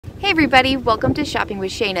Hey everybody, welcome to Shopping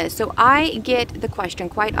with Shana. So I get the question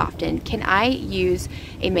quite often, can I use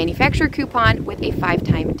a manufacturer coupon with a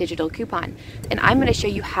 5-time digital coupon? And I'm going to show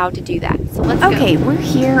you how to do that. So let's go. Okay, we're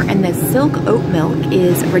here and the Silk Oat Milk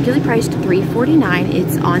is regularly priced $3.49.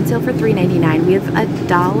 It's on sale for $3.99. We have a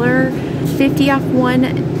 $1.50 off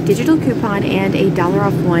one digital coupon and a $1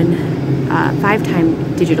 off one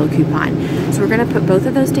 5-time digital coupon. So we're going to put both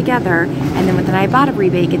of those together, and then with an Ibotta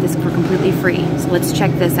rebate, get this for completely free. So let's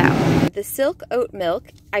check this out. The Silk Oat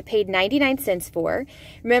Milk, I paid 99 cents for.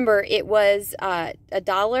 Remember, it was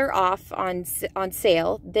 $1 off on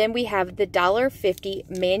sale. Then we have the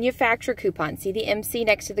 $1.50 manufacturer coupon. See the MC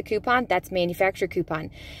next to the coupon? That's manufacturer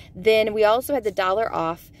coupon. Then we also had the $1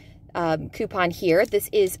 off coupon here. This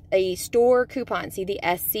is a store coupon. See the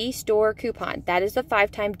SC store coupon. That is the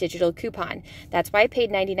 5-time digital coupon. That's why I paid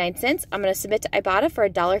 99 cents. I'm going to submit to Ibotta for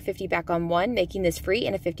 $1.50 back on one, making this free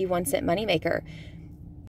and a 51-cent moneymaker.